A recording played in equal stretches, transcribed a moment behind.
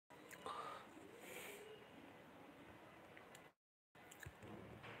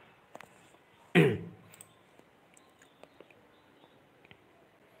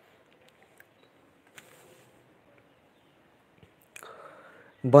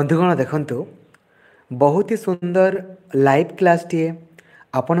बंधुगण देखंतु बहुत ही सुंदर लाइव क्लास टीए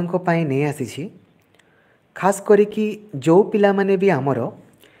आपणों नहीं आसी खास करिकी जो पिला माने भी आमर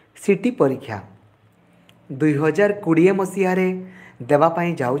सीटी परीक्षा 2020 मसीह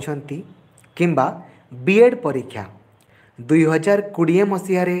देवाई जाऊँगी किंबा बीएड परीक्षा 2020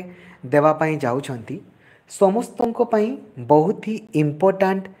 मसीह देवाई जाऊँगी समस्तों बहुत ही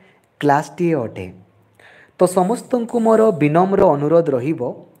इम्पोर्टाट क्लास टीए अटे। तो समस्त को मोर विनम्र अनुरोध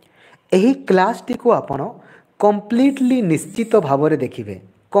रहिबो एही क्लास टी को आपण कंप्लीटली निश्चित भाव में देखिए।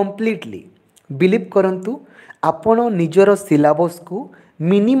 कंप्लीटली बिलीव करंतु आपण निजर सिलेबस को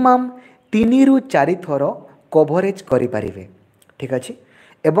मिनिमम 3 ରୁ 4 थर कवरेज करि परिबे। ठीक अछि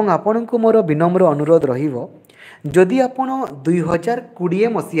एवं आपण को मोर विनम्र अनुरोध रहिबो जदि आपण 2020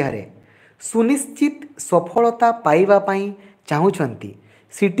 मसीह रे सुनिश्चित सफलता पाइबा पई चाहुछंती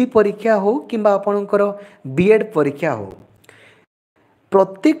सीटी परीक्षा हो किंबा आपणकर बीएड परीक्षा हो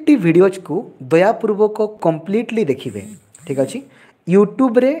प्रत्येक टी वीडियोज को दयापूर्वक कंप्लीटली देखिए। ठीक अच्छे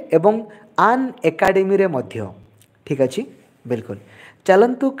यूट्यूब रे एवं आन एकेडमी रे मध्य। ठीक अच्छे बिल्कुल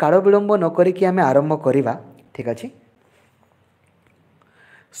चलंतु काल विलंब न करिकि आमे आरंभ करिबा। ठीक अच्छे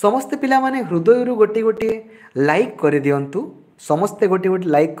समस्त पिला माने हृदय रु गोटे गोटे लाइक कर दियंतु। समस्ते गोटे गोटे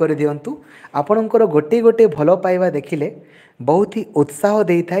लाइक कर दियंतु। आपणकर गोटे गोटे भल पाइबा देखिले बहुत ही उत्साह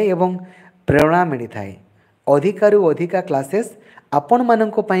दे थाए एवं प्रेरणा मिली थाए अधिकारु अधिका क्लासेस आपण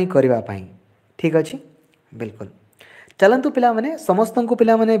माननको पई करिबा पई। ठीक अछि बिल्कुल चलंतु पिला माने समस्त को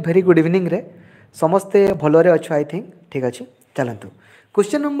पिला माने वेरी गुड इवनिंग रे समस्ते भलरे अच्छो आई थिंक। ठीक अछि चलंतु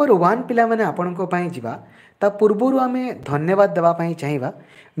क्वेश्चन नंबर 1 पिला माने आपनको पई जिबा ता पूर्वरु आमे धन्यवाद देबा पई चाहिबा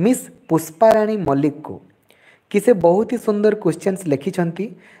मिस पुष्पाराणी मल्लिक को कि से बहुत ही सुंदर क्वेश्चंस लिखिछंती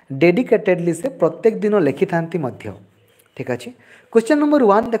डेडिकेटेडली से प्रत्येक दिन लिखि थांती मध्य। ठीक अच्छे क्वेश्चन नंबर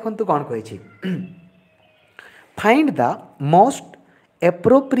 1 देखंतु कौन कहिछि find the most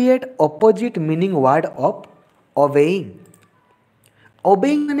appropriate opposite meaning word of obeying.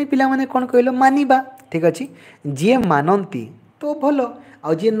 Obeying माने पिला माने कौन कहलो मानिबा। ठीक अच्छे जी मानती तो भलो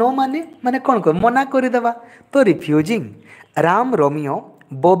आ जी न माने कौन कह मना करदेवा तो रिफ्यूजिंग। राम रोमियो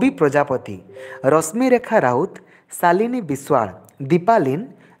बॉबी प्रजापति रश्मि रेखा राउत शालिनी विश्वाल दीपालीन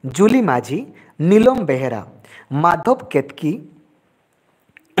जूली माझी नीलम बेहेरा माधव केतकी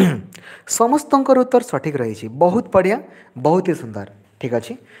समस्त उत्तर सठिक रही। बहुत बढ़िया बहुत ही सुंदर। ठीक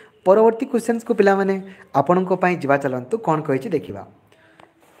अच्छे परवर्ती क्वेश्चन को पिला माने आपण जा चलतु कौन कही देखा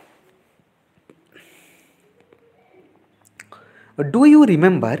do you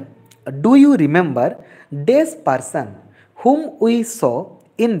remember days person whom we saw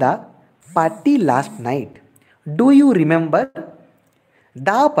in the party last night। do you remember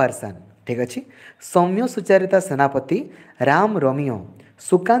the person। ठीक अच्छे सौम्य सुचारिता सेनापति राम रोमियो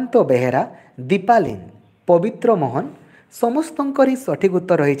सुकांत बेहेरा दीपालीन पवित्र मोहन समस्तंकरी सठिक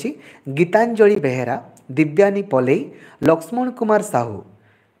उत्तर रही। गीतांजलि बेहेरा दिव्यानी पलई लक्ष्मण कुमार साहू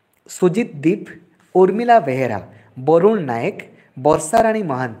सुजित दीप उर्मिला बेहेरा वरुण नायक वर्षाराणी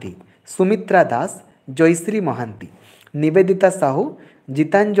महांती सुमित्रा दास जयश्री महांती निवेदिता साहू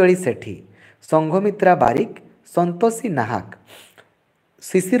गीतांजलि सेठी संघमित्रा बारिक संतोषी नाहक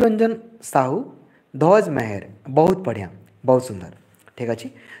शिशिरंजन साहू ध्वज मेहर। बहुत बढ़िया बहुत सुंदर। ठीक अच्छे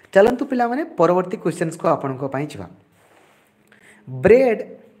चलंतु पिला माने परवर्ती क्वेश्चंस को आपण को पाई जिवा broad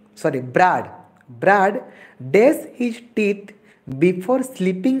dash his teeth before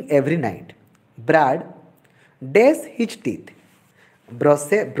sleeping every night. Broad dash his teeth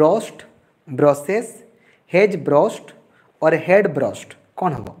brushes hedge brushed और हेड ब्रश्ड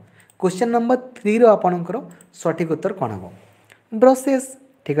कौन हम। क्वेश्चन नंबर 3 रो आपणकर सठिक उत्तर कौन हम ब्रशेस।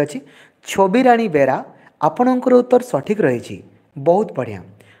 ठीक अच्छे छबिराणी बेरा आपणकर उत्तर सठिक रही। बहुत बढ़िया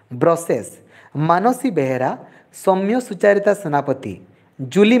ब्रशेस मानसी बेहेरा सौम्य सुचारिता सेनापति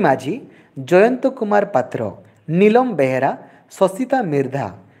जूली माझी जयंत कुमार पात्र नीलम बेहेरा शशिता मिर्धा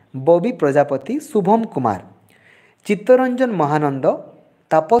बॉबी प्रजापति शुभम कुमार चित्तरंजन महानंद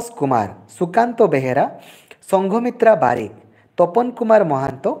तापस कुमार सुकांत बेहेरा संघमित्रा बारिक तपन कुमार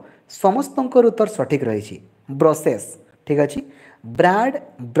महांत समस्तंकर उत्तर सठिक रही। ब्रशेस ठीक अच्छे broad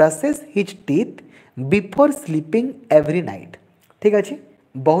brushes his teeth before sleeping every night. ठीक अच्छे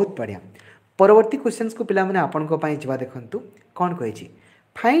बहुत बढ़िया परवर्ती क्वेश्चंस को पिला माने आपण को पाई जिवा देखंतु कौन कहिछि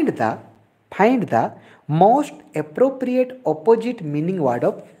find the most appropriate opposite meaning word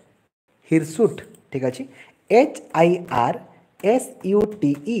of हिरसुट। ठीक अच्छे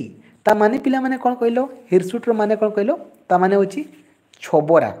HIRSUTE ता माने पिला माने कौन कहलो हिरसुट रो माने कौन कहलो ता माने होची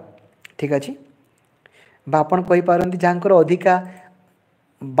छबरा। ठीक अच्छे बा आपण कहि पारंती जानकर अधिका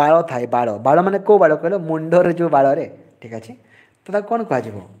बाळ थाए बाळ माने को बाळ कहलो मुंडर जो बाळ रे। ठीक अच्छे तो ता कौन कह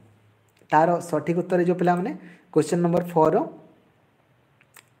जिवो तार सठिक उत्तर जो पिला माने क्वेश्चन नंबर 4 रो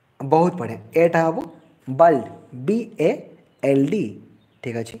बहुत बढ़िया एटा हम बल्ड BALD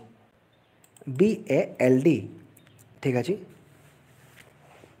ठीक अच्छे BALD ठीक अच्छे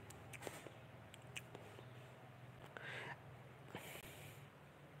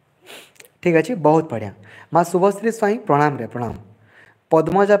ठीक अच्छे बहुत बढ़िया माँ शुभश्री स्वाई प्रणाम रे प्रणाम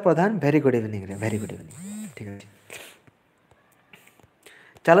पद्मजा प्रधान वेरी गुड इवनिंग रे वेरी गुड इवनिंग ठीक अच्छे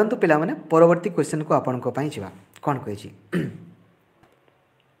चलतु पिला माने परवर्ती क्वेश्चन को आपण को जावा कौन कही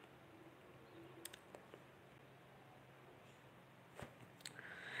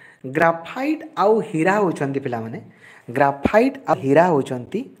ग्राफाइट आउ हीरा होचंती पिला माने ग्राफाइट आ हीरा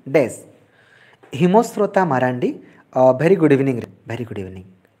होचंती dash हिमस्रोता Marandi very good evening रे वेरी गुड इवनिंग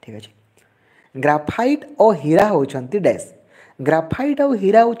ठीक अच्छे ग्राफाइट और हीरा होचंती डैश ग्राफाइट और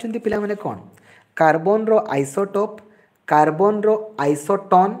हीरा होचंती पिला माने कौन कार्बन रो आइसोटोप कार्बन रो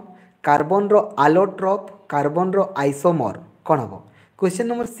आइसोटोन कार्बन रो आलोट्रोप कार्बन रो आइसोमर कौन हम क्वेश्चन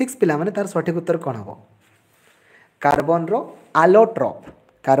नंबर 6 पिला माने तार सठिक उत्तर कौन हम कार्बन रो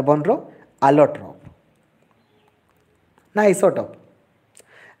आलोट्रोप ना आइसोटोप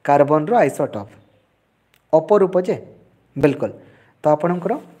कार्बन रो आइसोटोप अपरूप जे बिल्कुल तो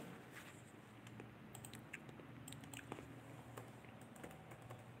आपणकर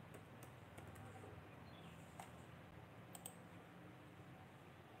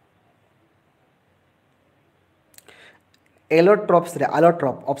एलोट्रोप्स रे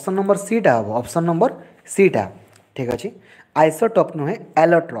आलोट्रोप ऑप्शन नंबर सी टा हम ऑप्शन नंबर सी टा ठीक अच्छे आइसोटोप नुहे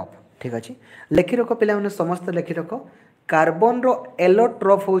एलोट्रोप ठीक अच्छे लिखि रख पिला माने समस्त लिखि रख कार्बन रो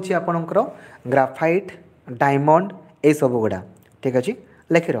एलोट्रोप होची आपणकर ग्राफाइट डायमंड ए सब गुड़ा ठीक अच्छे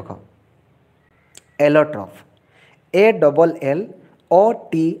लिखि रख एलोट्रोप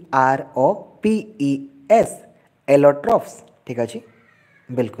ALLOTROPES एलोट्रोप्स ठीक अच्छे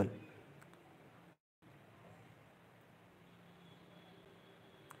बिल्कुल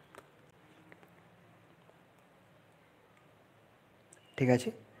ठीक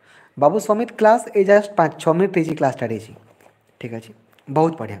अच्छे बाबू समित क्लास ए जस्ट 5-6 मिनट रही क्लास स्टार्ट होती ठीक अच्छे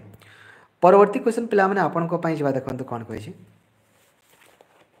बहुत बढ़िया परवर्ती क्वेश्चन पिला माने आपन को पई जवा देखंतु कोन कहि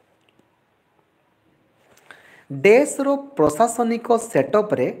देश रो प्रशासनिक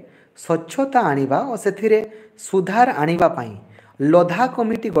सेटअप रे स्वच्छता आनिबा और सेथिरे सुधार आनिबा पई लोधा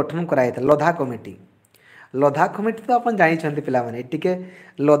कमिटी गठन कराई था लोधा कमिटी तो अपन जानि छथि पिला माने टिके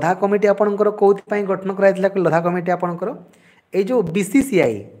लोधा कमिटी आपनकर कोथि पई गठन कराई था लोधा कमिटी आपनकर ए जो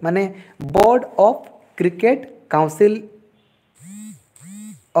BCCI माने board of cricket council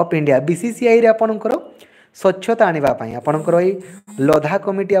of India BCCI रे आपनकर स्वच्छता आनिबा पई आपनकर ए लोधा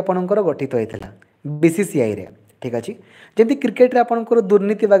कमिटी आपनकर गठित होइतला BCCI रे ठीक अछि जेंति क्रिकेट रे आपनकर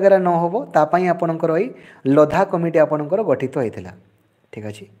दुर्नीति वगैरह न होबो ता पई आपनकर ए लोधा कमिटी आपनकर गठित होइतला ठीक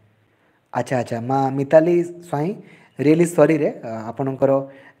अछि अच्छा अच्छा माँ मिताली स्वाई रियली सॉरी रे आपनकर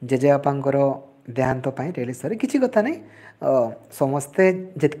जेजेबापांकर देहांत पाई रियली सॉरी किसी कथा नहीं समस्ते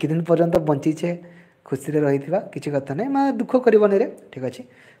जितकी दिन पर्यंत बंचीचे खुशी रही किसी कथा नहीं माँ दुख करनी रे ठीक अच्छे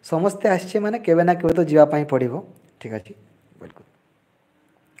समस्ते आसचे माने केवे ना केवे तो जीवापाई पड़ो ठीक अच्छे बिल्कुल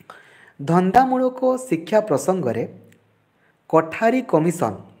धंदामूलक शिक्षा प्रसंग रे कोठारी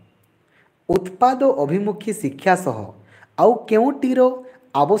कमिशन उत्पाद अभिमुखी शिक्षा सह आउ केउटीर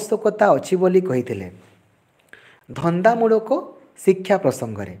आवश्यकता अछि बोली कहिथिले धंदामूलक शिक्षा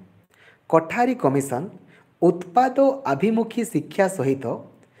प्रसंग रे कोठारी कमिशन उत्पाद अभिमुखी शिक्षा सहित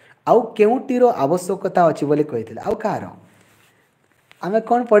आउ केउटीर आवश्यकता अछि बोली कहिथिले आउ कार आमे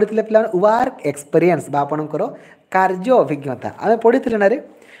कोन पढिथिले पिला वर्क एक्सपीरियंस बा आपनकर कार्य अभिज्ञता आमे पढिथिले ना रे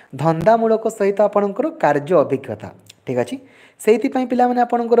धंदामूलक सहित आपनकर कार्य अभिज्ञता ठीक अछि सेति पई पिला माने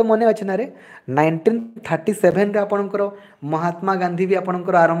आपनकर मने अछि ना रे 1937 रे आपनकर महात्मा गांधी भी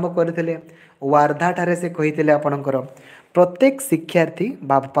आपनकर आरंभ करथिले वार्धा ठारे से कहिथिले आपनकर प्रत्येक शिक्षार्थी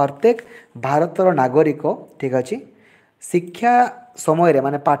बा प्रत्येक भारतर नागरिक ठीक अछि शिक्षा समय रे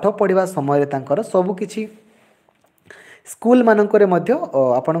माने पाठ पढ़िबा समय रे तांकर सब किछि स्कूल मानकर मध्य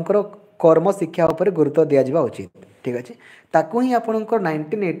आपनकर कर्म शिक्षा ऊपर गुरुत्व दिया जिबा उचित ठीक अछि ताकू ही आपनकर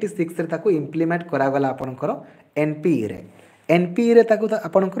 1986 रे ताकू इम्प्लीमेंट करा गला आपनकर एनपीई रे ताकू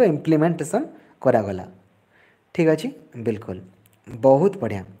आपनकर इम्प्लीमेंटेशन करा गला ठीक अछि बिल्कुल बहुत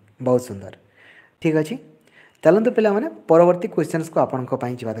बढ़िया बहुत सुंदर ठीक अछि चलंतु पिला माने परवर्ती क्वेश्चंस को आपनक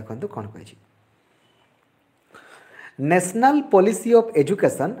पई जिबा देखंतु कोन कहि नेशनल पॉलिसी ऑफ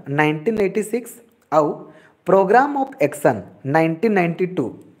एजुकेशन 1986 आउ प्रोग्राम ऑफ एक्शन 1992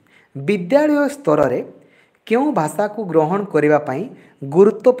 विद्यालय स्तर रे क्यों भाषा को ग्रहण करिबा पई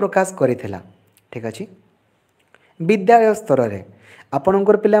गुरुत्व प्रकाश करिथिला ठीक अछि विद्यालय स्तर रे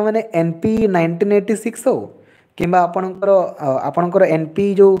आपनकर पिला माने एनपी 1986 हो किंबा आपनकर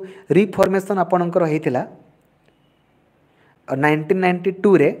एनपी जो रिफॉर्मेशन आपनकर हेतिला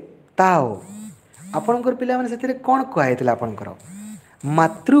 1992 रे ତାହା ହଉ ଆପଣଙ୍କର ପିଲାମାନେ ସେଥିରେ କ'ଣ କୁହାଯାଇଥିଲା ଆପଣଙ୍କର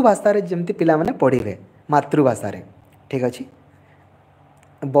ମାତୃଭାଷାରେ ଯେମିତି ପିଲାମାନେ ପଢ଼ିବେ ମାତୃଭାଷାରେ ଠିକ୍ ଅଛି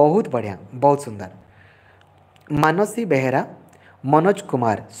ବହୁତ ବଢ଼ିଆ ବହୁତ ସୁନ୍ଦର ମାନସୀ ବେହେରା मनोज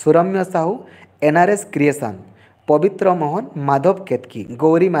कुमार सुरम्य साहू एनआरएस क्रिएशन पवित्र मोहन माधव केतकी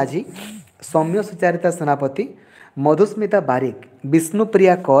गौरी माझी सौम्य सुचारिता सेनापति मधुस्मिता बारिक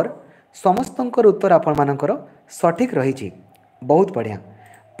विष्णुप्रिया कौर समस्तंकर उत्तर आपण मानकर सठिक रही बहुत बढ़िया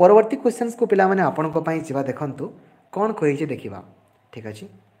परवर्ती क्वेश्चंस को पिला माने आपण को पई जिबा देखंतु कौन कहि देखिबा ठीक अछि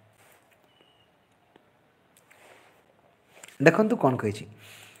देखंतु कौन कहि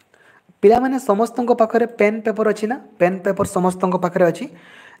पिलामाने समस्तଙ୍କ पाखरे पेन पेपर अछि ना पेन पेपर समस्तଙ୍କ पाखरे अछि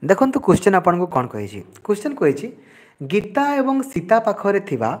देखंतु क्वेश्चन आपन को कोन कहि क्वेश्चन कहि गीता एवं सीता पाखरे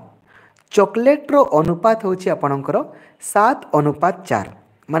थिबा चॉकलेट रो अनुपात होछि आपनकर 7:4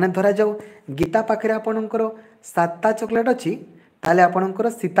 माने धरा जाऊ गीता पाखरे आपनकर 7टा चॉकलेट अछि ताले आपनकर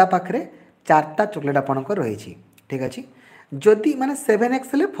सीता पाखरे 4टा चॉकलेट आपनकर रहिछि ठीक अछि जदि माने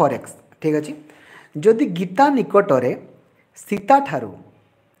 7x ले 4x ठीक अछि जदि गीता निकटरे सीता ठारू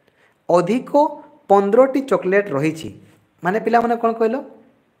अधिक 15टी चॉकलेट रही माने पिला माने कौन कहल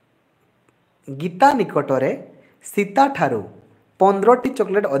गीता निकटरे सीता ठारू 15टी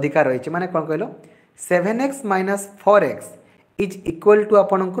चॉकलेट अधिकार रही माने कौन कहल 7x - 4x is equal to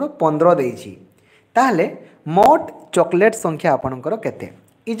आपणकर 15 देइछि ताहले मोट चॉकलेट संख्या आपणकर केते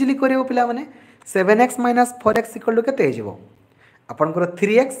इजिली करियो पिला माने 7x - 4x इक्वल टू केते हेजिवो आपणकर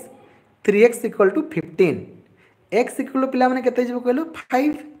 3x equal to 15 x equal to पिला माने केते हेजिवो कहलो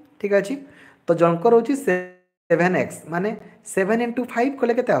 5 ठीक अच्छे तो जनकर हूँ 7x माने 7 × 5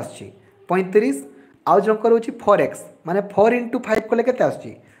 कले के 35 आउ जनकर हूँ 4x माने 4 × 5 कले के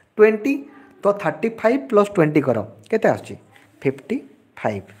 20 तो 35 + 20 कर के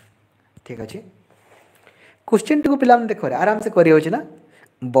 55 ठीक अच्छे क्वेश्चन टी को पिला देख आराम से करी होची ना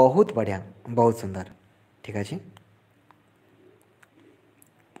बहुत बढ़िया बहुत सुंदर ठीक अच्छे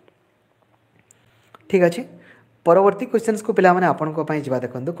ठीक अच्छे परवर्ती क्वेश्चंस को पिला माने आपन को पई जिबा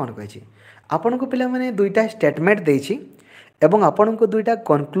देखंतु कोन कहै छी आपन को पिला माने दुईटा स्टेटमेंट देई छी एवं आपन को दुईटा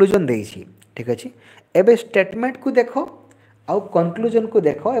कंक्लूजन देई छी ठीक अछि एबे स्टेटमेंट को देखो आउ कंक्लूजन को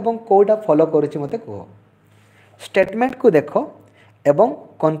देखो एवं कोडा फॉलो करूची मते कहो स्टेटमेंट को देखो एवं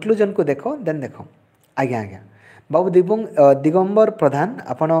कंक्लूजन को देखो देन देखो आज्ञा आज्ञा बाबू दिगंबर प्रधान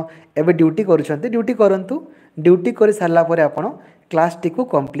आपन एबे ड्यूटी करूछंती ड्यूटी करंतु ड्यूटी करि सारला परे आपन क्लास टी को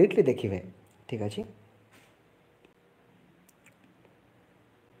कंप्लीटली देखिबे ठीक अछि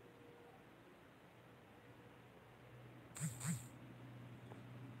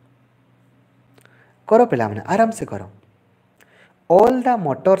करो पिला माने आराम से करो all the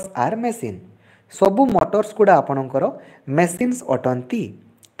Motors R machine सबु मोटर्स गुड़ा आपणकर मशीन्स अटंती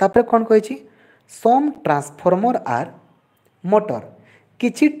तापर कौन कही सम ट्रांसफॉर्मर आर मोटर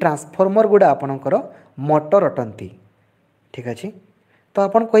किछि ट्रांसफॉर्मर गुड़ा आपणकर मोटर अटंती ठीक अच्छे तो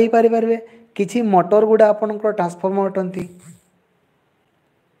आपन कहि पारे किछि मोटर गुड़ा आपणकर ट्रांसफॉर्मर अटंती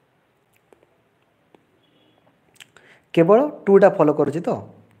केवल टूटा फॉलो करूछि तो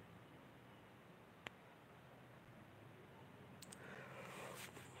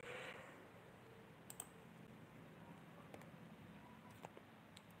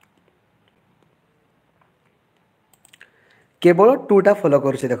केवल टूटा फॉलो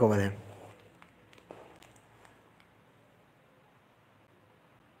करुचे देख बोधे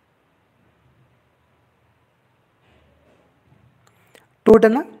टूटा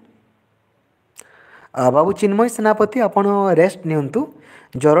ना बाबू चिन्मय सेनापति आपण रेस्ट नियंतु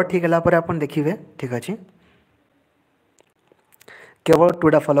ज्वर ठीक है आपन देखिए ठीक अच्छे केवल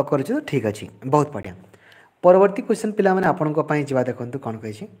टूटा फॉलो करुचे तो ठीक अच्छे बहुत बढ़िया परवर्ती क्वेश्चन पिला माने आपण को पई जिबा देखंतु कोन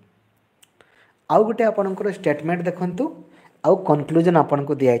कहि आउ गोटे आपणकर स्टेटमेंट देखंतु आउ कंक्लूजन आपन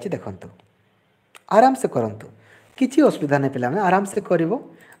को दिया देखंतु आराम से करंतु किछि असुविधा नहीं पिला माने आराम से करिवो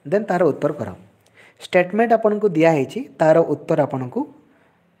देन तार उत्तर कर स्टेटमेंट आपन को दिया तार उत्तर आपन को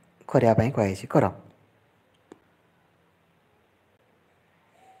करिया पई कहै कर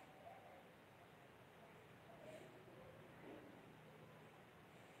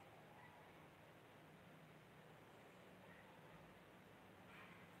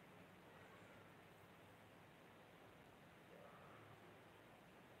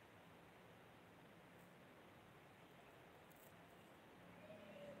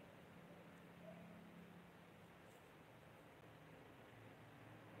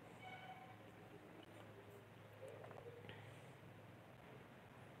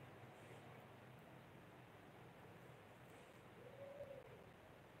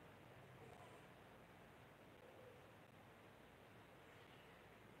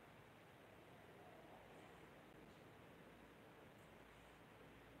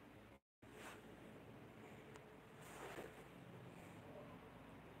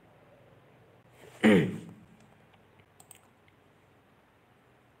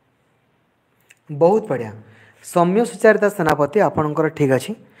बहुत बढ़िया। सौम्य सुचारिता सेनापति आपणकर ठीक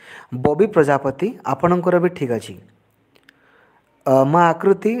अच्छी। बबी प्रजापति आपणकर भी ठीक अच्छी। माँ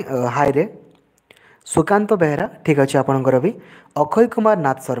आकृति हाय रे। सुकांत बेहरा ठीक अच्छे आपणकर भी। अक्षय कुमार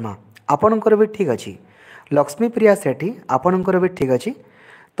नाथ शर्मा आपणकर भी ठीक अच्छी। लक्ष्मी प्रिया सेठी आपणकर भी ठीक अच्छी।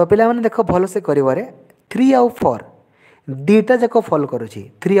 तो पिला देख भलसे कर 3 आउ 4 दुईटा जाक फॉलो करुँची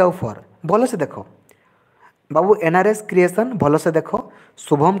 3 आउ 4 भलसे देख बाबू एनआरएस क्रिएशन भलसे देख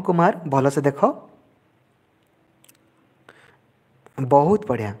शुभम कुमार भलसे देख बहुत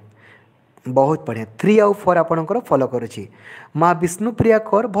बढ़िया बहुत बढ़िया 3 आउ 4 आपणकर फॉलो करुँची माँ विष्णुप्रिया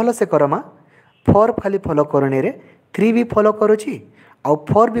कर भलसे कर माँ 4 खाली फॉलो करनी रे 3 भी फॉलो करुँची आउ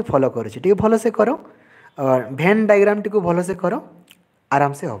 4 भी फॉलो करुँची टी भलसे कर भेन डायग्राम टी भलसे कर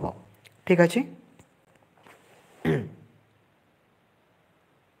आराम से हम ठीक अच्छे।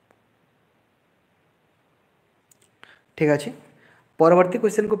 ठीक अच्छे परवर्ती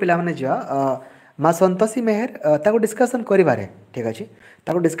क्वेश्चन को पिला माने जा माँ संतोषी मेहर ताको डिस्कसन करिबारे ठीक अच्छे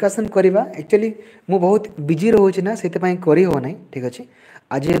ताको डिस्कसन करवा एक्चुअली मु बहुत बिजी रोचे ना से करी हो नहीं ठीक अच्छे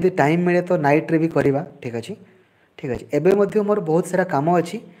आज यदि टाइम मिले तो नाइट रे भी करवा ठीक अच्छे एबे मध्य मोर बहुत सारा काम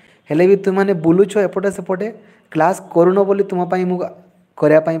अच्छी हेले भी तुम मैंने बुलुछ एपटे सेपटे क्लास करूनो बोली तुम मु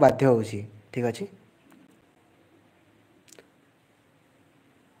करने बाध्य होची ठीक अच्छे।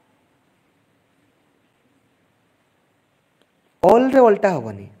 ऑल रे अल्टा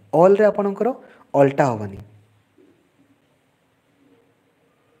हेनी ऑल रे आपणकर अल्टा हेनी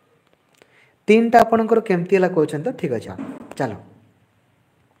 3टा आपणकर केमती है कहते तो ठीक अच्छे चलो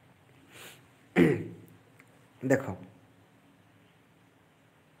देख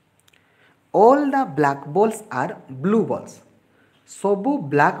all the black balls are blue balls सबू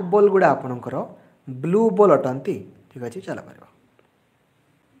ब्लैक बॉल गुड़ा आपणकर ब्लू बॉल अटंती ठीक अच्छे चल पार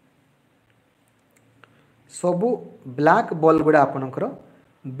सबू ब्लैक बॉल गुड़ा आपणकर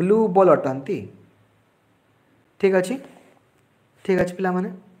ब्लू बॉल अटंती ठीक अच्छे पिला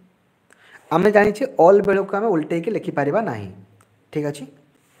माने आम जाचे ऑल बेल को आम उल्टे लिखिपार ना ठीक अच्छे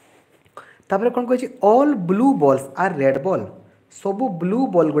तापर कौन कही all blue balls are red ball सबू ब्लू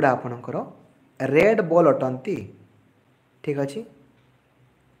बॉल गुड़ा आपणकर रेड बॉल अटंती ठीक अच्छे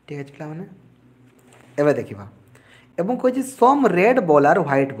पिला माने एवं देखा एवं कही सम red ball are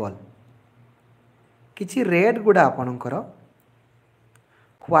white ball किछि रेड गुड़ा आपणकर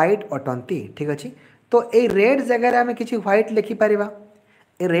व्हाइट अटंती ठीक अच्छे तो ये रेड जगार आम कि व्हाइट लिखिपार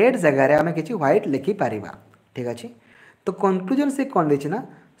रेड जगार आम कि व्हाइट लिखिपार ठीक अच्छे तो कनक्लूजन से कौन देना ना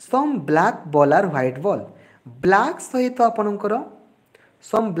सम black ball are white ball black सहित आपणकर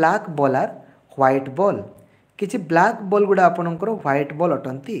सम black ball are white ball किछि ब्लैक बॉल गुड़ा आपणकर व्हाइट बॉल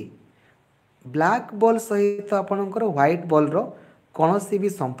अटंती ब्लैक बॉल सहित आपणकर व्हाइट बॉल रो कौनसी भी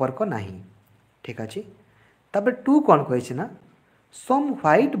संपर्क नहीं ठीक अच्छे तापर 2 कौन कही ना सम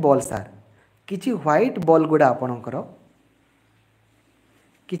व्हाइट बॉल्स आर किछि व्हाइट बॉल गुड़ा आपणकर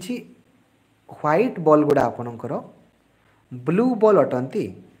किछि व्हाइट बॉल गुड़ा आपणकर ब्लू बॉल अटंती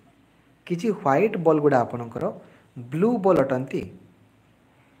किछि व्हाइट बॉल गुड़ा आपणकर ब्लू बॉल अटंती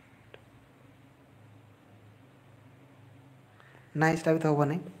ना इटा भी तो हम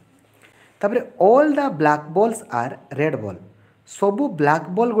नहीं तापर all the black balls are red ball सबू ब्लैक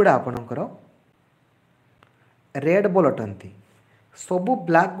बॉल गुड़ा आपणकर रेड बॉल अटंती सबू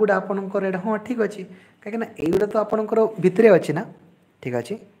ब्लैक गुड़ा आपणकर रेड हाँ ठीक अच्छे कहीं युवा तो आपणकर भितर अच्छी ना ठीक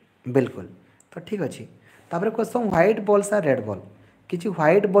अच्छे बिल्कुल तो ठीक अच्छे तापर question white balls are red ball किछि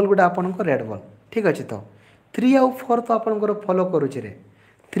व्हाइट बॉल गुड़ा आपणकर रेड बॉल ठीक अच्छे तो 3 आउ 4 तो आपणकर फॉलो करुचे रे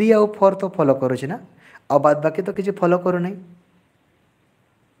 3 आउ 4 तो फॉलो करुचे ना आ बाद बाकी तो किछि फॉलो करू नहीं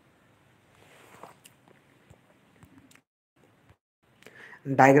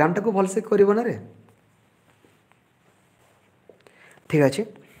डायग्राम टाको भलसे करिवो ना रे ठीक अच्छे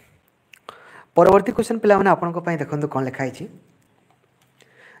परवर्ती क्वेश्चन पिला माने आपन को पई देखंतु कोन लिखा है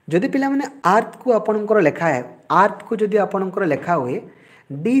जदि पिला माने अर्थ को आपनकर लिखा है अर्थ को जदि आपनकर लिखा हुए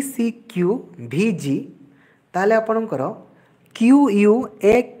DCQ ताले आपनकर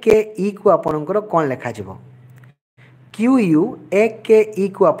QUAKE को आपनकर कोन लिखा जिवो QUAKE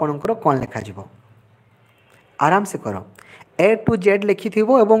को आपनकर कोन लिखा जिवो आराम से करो A to Z लिखि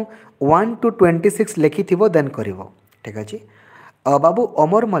थिबो एवं 1 to 26 लिखि थिबो देन करिवो ठीक अछि बाबू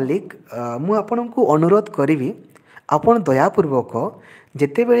अमर मल्लिक मु आपन को अनुरोध करी आपन दयापूर्वक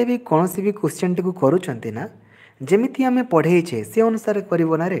जिते बेले भी कौन भी क्वेश्चन टी करुँच ना जमीती आम पढ़ेचे से अनुसार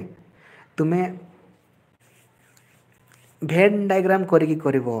करना रे तुम्हें भेन डायग्राम करिकी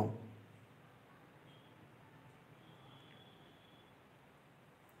करिवो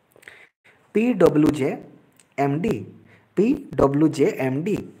PWJMD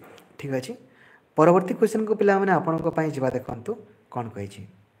ठीक अच्छे परवर्ती क्वेश्चन को पिला माने आपन को पई जिबा देखंतु कोन कहि छी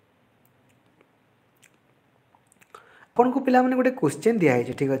आपन को पिला माने गोटे क्वेश्चन दिया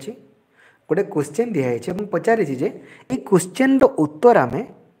है ठीक अछि गोटे क्वेश्चन दिया है पचारि जे ए क्वेश्चन रो उत्तर आमे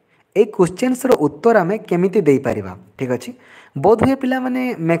ए क्वेश्चन्स रो उत्तर आमे केमिति देई परिबा ठीक अछि बोध हुए पिला माने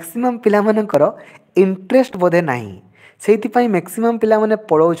मैक्सिमम पिला मानकर इंटरेस्ट बोधे नाही सेति पई मैक्सिमम पिला माने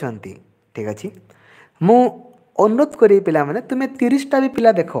पळौछंती ठीक अछि मु अनुरोध करी पिला माने तुमे 30 टा भी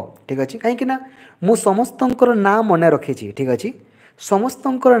पिला देखो ठीक अछि काहे कि ना मु समस्तंकर नाम मने रखी ठीक अछि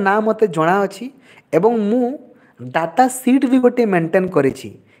समस्तंकर नाम मते जणा अछि एवं मु डाटा सीट भी गोटे मेंटेन करी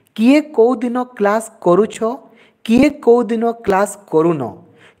किए कौ दिन क्लास करूछ किए कौ दिन क्लास करूनो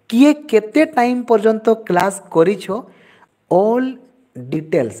किए केते टाइम पर्यंत क्लास करिछ ऑल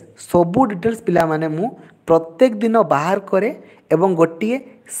डिटेल्स सबू डिटेल्स पिला माने मु प्रत्येक दिन बाहर करे एवं गोटे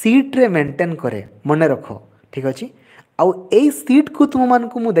सीट रे मेंटेन करे मने रख ठीक अछि आउ ए सीट को तुम मान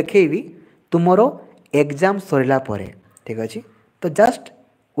को मु देखेबी तुमरो एग्जाम सरिला परे ठीक अछि तो जस्ट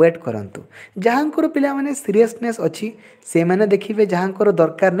वेट करंतु जहाँकर पिला माने सीरियसनेस अच्छी से माने देखिए जहाँकर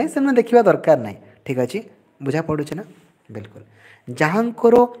दरकार नहीं से देखा दरकार नहीं ठीक अच्छे बुझा पड़ू ना बिल्कुल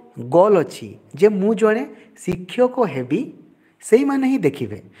जहाँकर गोल अच्छी जे मु जड़े शिक्षक हेबी से माने ही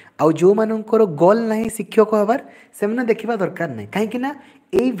देखिए आउ जो मानकर गोल नहीं शिक्षक हबार से माने देखा दरकार नहीं कहीं ना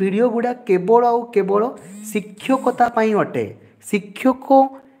ये वीडियो गुड़ा केवल आउ केवल शिक्षकता अटे शिक्षक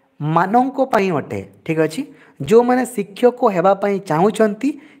मानक अटे ठीक अच्छे जो माने शिक्षक हेबा पई चाहूचंती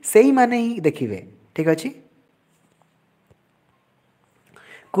सेही माने ही देखिए ठीक अच्छे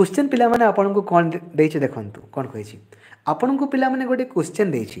क्वेश्चन पिला माने आपन को कौन देइछे देखंतु कौन कहिछि आपन को पिला माने गोटे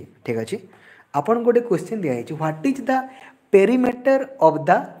क्वेश्चन देइछि ठीक अच्छे आपन गोटे क्वेश्चन दिया है what is the perimeter of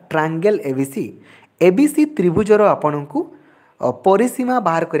the triangle ABC ABC त्रिभुजर आपन को परिसीमा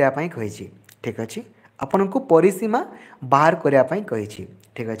बाहर करिया पई कहिछि ठीक अच्छे आपन को परिसीमा बाहर करिया पई कहिछि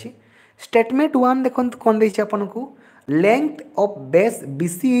ठीक अच्छे स्टेटमेंट 1 देखो कौन देइछि आपन को length of base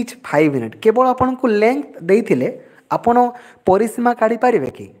BC is 5 unit केवल आपन को लेंथ देइथिले आपन परिसीमा काढी पारिबे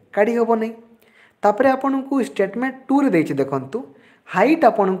कि काढी होबो नहीं तापरे आपन को स्टेटमेंट 2 रे देइछि देखंतु हाइट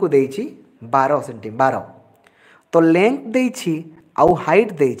आपन को देइछि 12 सेंटी 12 तो लेंथ देइछि आउ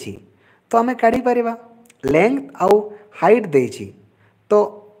हाइट देइछि तो हमें काढी पारिबा लेंथ आउ हाइट देइछि तो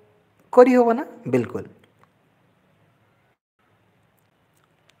करी होबो ना बिल्कुल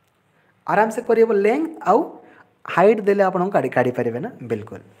आराम से करिए लेंथ आउ हाइट देले आपन काढ़ी काढ़ी पारे ना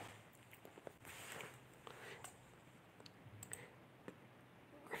बिल्कुल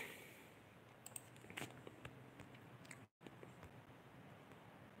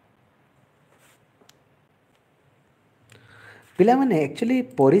पिला माने एक्चुअली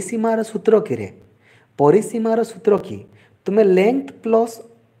परिसीमार सूत्र कि परिसीमार सूत्र कि तुम्हें लेंथ प्लस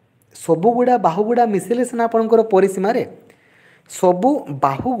सबुगुड़ा बाहुगुड़ा मिसेले सिना आपनकर परिसीमा रे सबु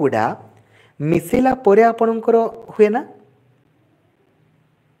बाहुगुड़ा मिसेला परे आपनकर हुए ना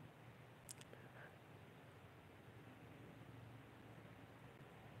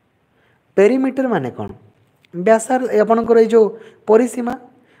पेरीमीटर माने कौन व्यासार आपनकर ए जो परिसीमा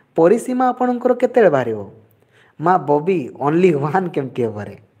परिसीमा आपनकर केते बाहर हो माँ बबी ओनली 1 केमती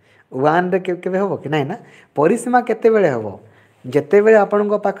हेबारे 1 रे केबे होबो कि नाही ना परिसीमा केते बेले होबो जेते बेले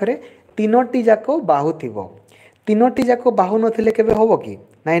आपनक पाखरे तीनोटी जाको बाहु थिबो तीनोटी जाको बाहु नथिले केबे होबो कि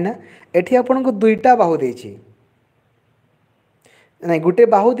नाही ना एठी आपनक दुईटा बाहु देछि नाही गुटे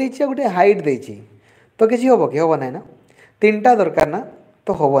बाहु देछि गुटे हाइट देछि तो किछि होबो कि होबो नाही ना तीनटा दरकार ना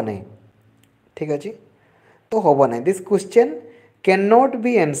तो होबो नाही ठीक अछि तो होबो नाही this question can not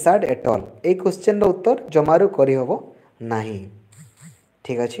be answered at all A question रो उत्तर जमारू करी होबो नाही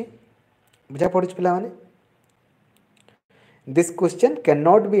ठीक अछि बुझा पड़छ पिला माने this question can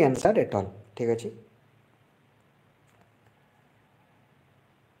not be answered at all ठीक अछि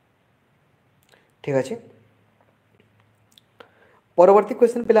ठीक अछि परवर्ती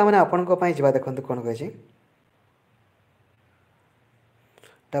क्वेश्चन पिला माने आपन को पई जिबा देखंतु कोन कहै छी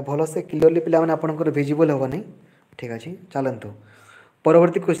ता भलो से क्लियरली पिला माने आपन को विजिबल होबो नै ठीक अछि चलंतु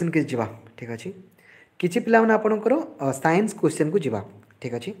परवर्ती क्वेश्चन के जिबा ठीक अछि किछि पिला माने आपन को साइंस क्वेश्चन को जिबा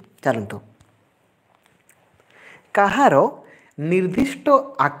ठीक अछि चलंतु कहारो निर्दिष्ट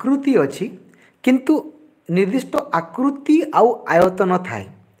आकृति अछि किंतु निर्दिष्ट आकृति आउ आयतन थाए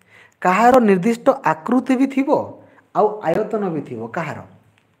कहारो निर्दिष्ट आकृति भी थिबो आउ आयतन भी थिबो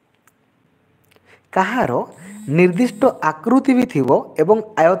कहारो निर्दिष्ट आकृति भी थिबो एवं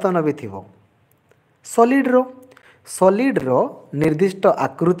आयतन भी थिबो सॉलिड रो निर्दिष्ट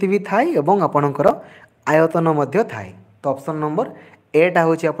आकृति भी थाए एवं आपणकर आयतन मध्य थाए तो ऑप्शन नंबर ए टा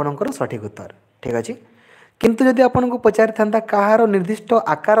होची आपणकर सठिक उत्तर ठीक अछि किंतु यदि आपन को पचारि थांता कहारो निर्दिष्ट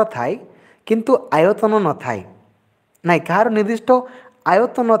आकार थाए किंतु आयतन न थाए नाही कहारो निर्दिष्ट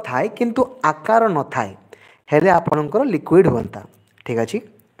आयतन थाए किंतु आकार न थाए हेले आपनकर लिक्विड होता ठीक अछि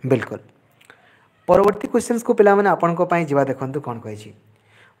बिल्कुल परवर्ती क्वेश्चंस को पिला माने आपन को पई जिवा देखंतु कोन कहिछि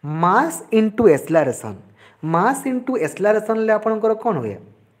mass into acceleration. Mass into acceleration ले आपन को कोन होय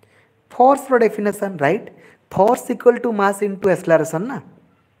force row definition right. Force equal to mass into acceleration ना।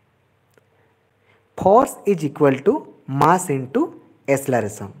 Force is equal to mass into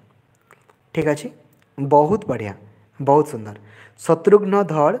acceleration. ठीक अच्छे बहुत बढ़िया बहुत सुंदर। शत्रुघ्न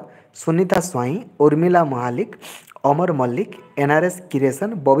धड़ सुनीता स्वाई उर्मिला महालिक अमर मल्लिक एनआरएस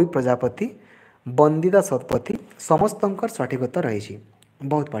किरेसन बबी प्रजापति बंदिता शतपथी समस्तंकर सठिक उत्तर रही।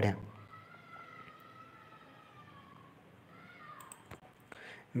 बहुत बढ़िया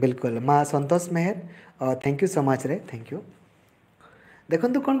बिल्कुल माँ संतोष मेहर थैंक यू सो मच रे थैंक यू। देखो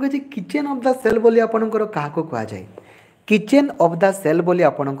कौन कहे किचेन ऑफ द सेल बोली आपणकर क्या कह जाए किचेन ऑफ द सेल बोली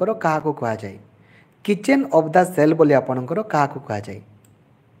आपणकर क्या कह जाए किचेन ऑफ द सेल बोली आपणकर क्या कह जाए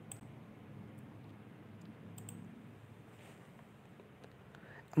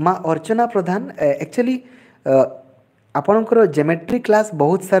माँ अर्चना प्रधान एक्चुअली आपणकर जेमेट्री क्लास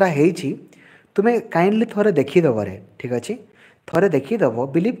बहुत सारा है तुम्हें काइंडली थोड़े देखीदेव रे ठीक अच्छे थोड़े देखीदेव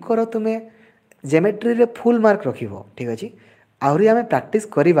बिलीव कर तुम्हें जेमेट्री रे फुल मार्क रख ठीक अच्छे आहरी आम प्रैक्टिस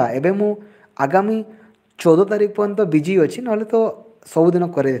करवा एवं मु आगामी 14 तारीख पर्यंत बिजी अच्छी ना तो सबुदिन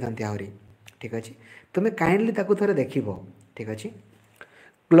कर आहरी ठीक अच्छे तुम्हें काइंडली ताकू थोड़े देख ठीक अच्छे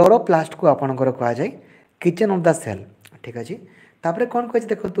क्लोरोप्लास्ट को आपणकर कह जाए किचेन ऑफ द सेल ठीक अच्छे तापर कौन कहे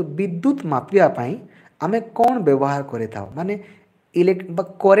देखो विद्युत मापियापाई आम कौन व्यवहार करें माने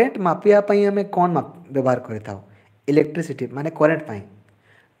करेन्ट मापियापाई आम कौन व्यवहार करें इलेक्ट्रिसिटी माने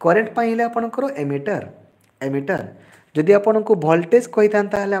करेन्ट पाई आपणकर एमीटर एमीटर जदि आपन को वोल्टेज कही था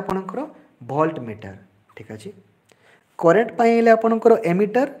आपणकर वोल्ट मीटर ठीक अच्छे करेन्ट पाई आपणकर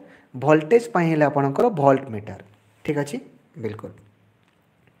एमीटर वोल्टेज पाई आपणकर वोल्ट मीटर ठीक अच्छे बिल्कुल।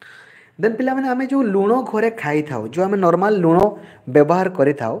 देन पिला माने आमे जो लुण घरे खाई थाउ जो आमे नॉर्मल लुण व्यवहार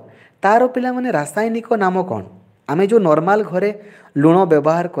करि थाउ तार पिला माने रासायनिक नाम कौन आमे जो नॉर्मल घरे लुण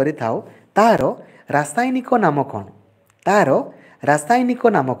व्यवहार करि थाउ तार रासायनिक नाम कौन तार रासायनिक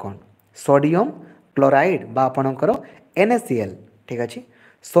नाम कौन सोडियम क्लोराइड बा आपणकर NaCl ठीक अच्छे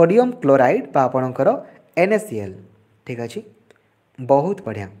सोडियम क्लोराइड बा आपणकर NaCl ठीक अच्छे बहुत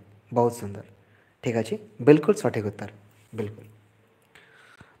बढ़िया बहुत सुंदर ठीक अच्छे बिल्कुल सठिक उत्तर बिल्कुल।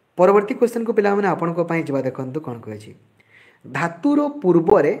 परवर्ती क्वेश्चन को पिला माने आपन को पई जिबा देखंतु कोन कहछि धातुर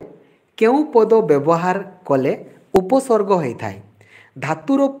पूर्व रे केउ पद व्यवहार कले उपसर्ग होई थाए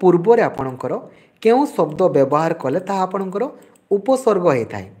धातुर पूर्व रे आपणकर केउ शब्द व्यवहार कले ता आपणकर उपसर्ग होई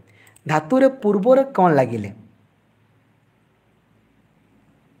थाए धातुर पूर्व रे कोन लागिले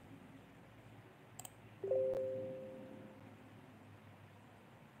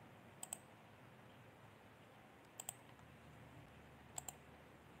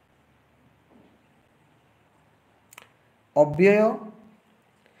अव्यय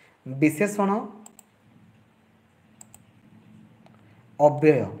विशेषण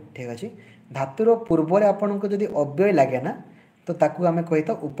अव्यय ठीक अच्छे धातुर पूर्व रे आपन को जदि अव्यय लगे ना तो ताकू आमे कहि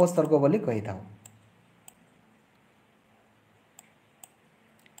था उपसर्ग बोली कहि था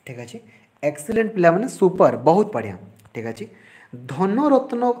ठीक अच्छे एक्सीलेंट पिला माने सुपर बहुत बढ़िया ठीक अच्छे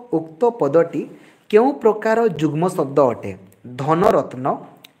धनरत्न उक्त पदटी केउ प्रकार जुग्म शब्द अटे धनरत्न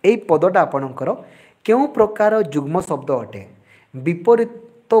एई पदटा आपणकर केउ प्रकार जुग्म शब्द अटे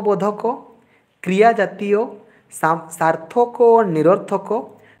विपरीतबोधक क्रिया जातीय सार्थक और निरर्थक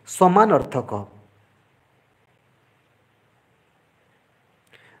समान अर्थक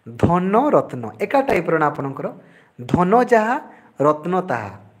धन रत्न एका टाइप ना आपणकर धन जहा रत्न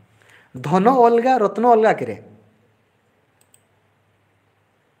ताहा धन अलगा रत्न अलगा किरे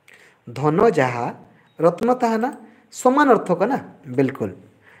धन जहा रत्न ताहा ना समान अर्थक ना बिल्कुल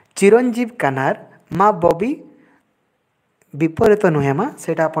चिरंजीव कान्हार माँ बबी विपरीत नुहे माँ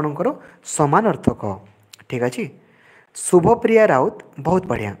से आपणकर समान अर्थक ठीक अच्छे शुभप्रिया राउत बहुत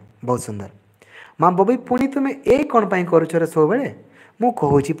बढ़िया बहुत सुंदर माँ बबी पुणी तुम्हें ए कौन पाई करुछ रे सब बेले मु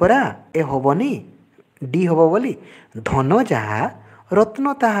कहूची परा ए होबनी डी होबो बोली धन जहा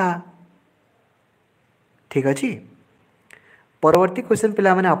रत्न ताहा ठीक अच्छे परवर्ती क्वेश्चन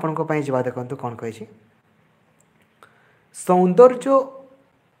पिला माने आपन को पाई जवा देखंतु कोन कहछि सौंदर्य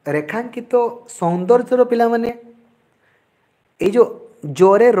रेखांकित सौंदर्यर पिला माने ए जो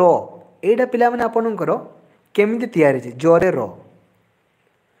जोरे रो एटा पिला माने आपनकर केमिति तयारी छै जोरे रो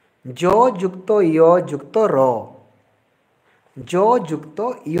जो युक्त य युक्त र जो युक्त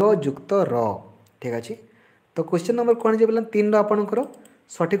य युक्त र ठीक अछि तो क्वेश्चन नंबर कोन जे बोलन 3 रो आपनकर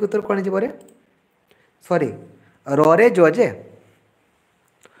सठिक उत्तर कोन जे बरे सॉरी र रे जो जे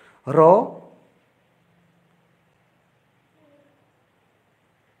रो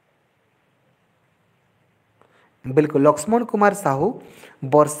बिल्कुल लक्ष्मण कुमार साहू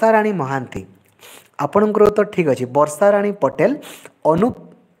वर्षा राणी महांती आपणकर तो ठीक अच्छे वर्षा राणी पटेल अनुप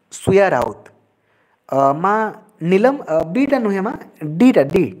सुया राउत माँ नीलम बीटा नुहे माँ डीटा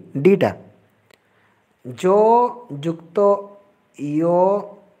डीटा जो युक्त यो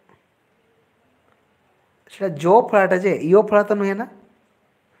जो फलाटा जे यो फला तो नुहे ना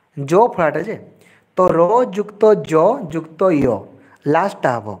जो फलाटा जे तो रो युक्त जो युक्त यो लास्ट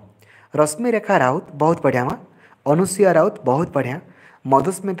हम रश्मि रेखा राउत बहुत बढ़िया माँ अनुसुया राउत बहुत बढ़िया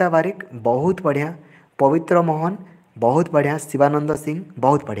मधुस्मिता बारिक बहुत बढ़िया पवित्र मोहन बहुत बढ़िया शिवानंद सिंह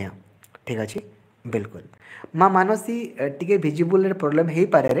बहुत बढ़िया ठीक अच्छे बिल्कुल माँ मानसी टी विजिबल प्रोब्लेम हो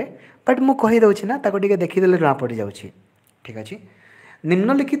पारे रे बट मु कहीदे ना ताको टिके देखीदे जना पड़ जाऊँगी ठीक अच्छे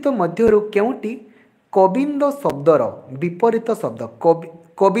निम्नलिखित मध्य केउटी कबिंद शब्दर विपरीत शब्द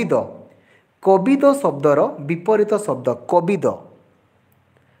कबिद कबिद शब्दर विपरीत शब्द कबिद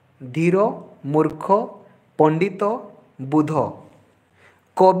धीर मूर्ख पंडित बुध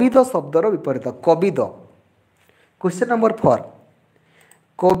कबिद शब्दर विपरीत कबिद क्वेश्चन नंबर 4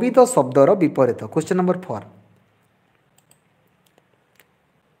 कबिद शब्दर विपरीत क्वेश्चन नंबर 4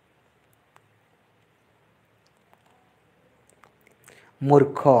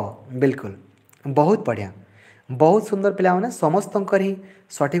 मूर्ख बिल्कुल बहुत बढ़िया बहुत सुंदर पिला माने समस्त ही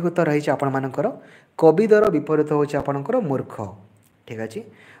सठिक उत्तर रही आपण मानकर कबिदर विपरीत होची आपणकर मूर्ख ठीक अच्छे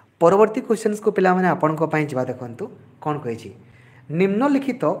परवर्ती क्वेश्चन को पिला माने आपण को पई जिबा देखंतु कोन कहिछि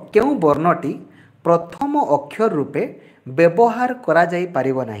निम्नलिखित केउ वर्णटी प्रथम अक्षर रूपे व्यवहार करा जाई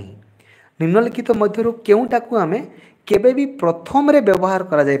पारिबो नाही निम्नलिखित मध्यरु केउटा को आमे केबे भी प्रथम रे व्यवहार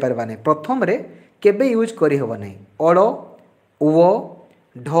करा जाई पारबा नै प्रथम रे केबे यूज करी होबो नै अड़ उ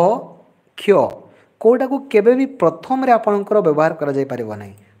ढ क्ष कोटा को केबे भी प्रथम रे आपणकर व्यवहार करा जाई पारिबो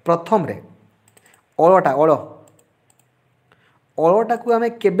नै प्रथम रे अळटा अळ अळटा को आमे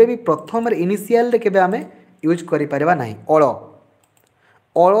केबे भी प्रथम रे इनिशियल रे केबे आमे यूज करि पारिबा नाही अळ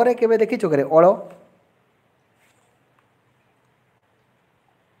अळ रे केबे देखि चोकरे अळ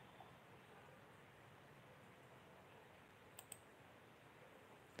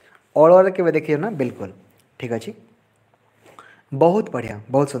अळ रे केबे देखियो ना बिल्कुल ठीक अछि बहुत बढ़िया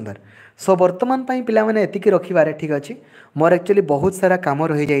बहुत सुंदर सो वर्तमान पाई पिला माने एतिकी रखिबारे ठीक अछि मोर एक्चुअली बहुत सारा काम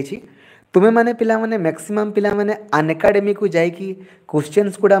रही जाइछि तुमे माने पिला माने मैक्सिमम पिला माने अनएकाडेमी को जाइकी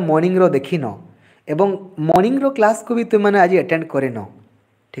क्वेश्चंस गुडा मॉर्निंग रो देखिन एवं मॉर्निंग रो क्लास को भी तुम माने आज अटेंड करेन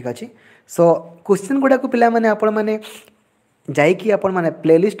ठीक अछि सो क्वेश्चन गुडा को पिला माने आपण माने जाइकी आपण माने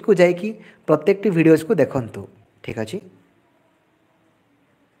प्लेलिस्ट को जाइकी प्रत्येकटी वीडियोस को देखंतु ठीक अछि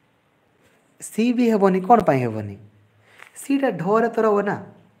सी भी हेबनी कोन पाई हेबनी सीटा ढोरे तर हो ना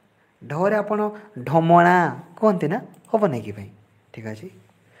ढोरे आपण ढमणा कहते ना हम नहीं कि ठीक अच्छे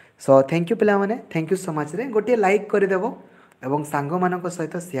सो थैंक यू पिला माने थैंक यू सो मच रे गोटे लाइक करदेव एवं सांग मान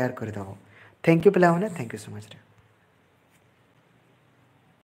सहित शेयर करदेव थैंक यू पिला माने थैंक यू सो मच रे।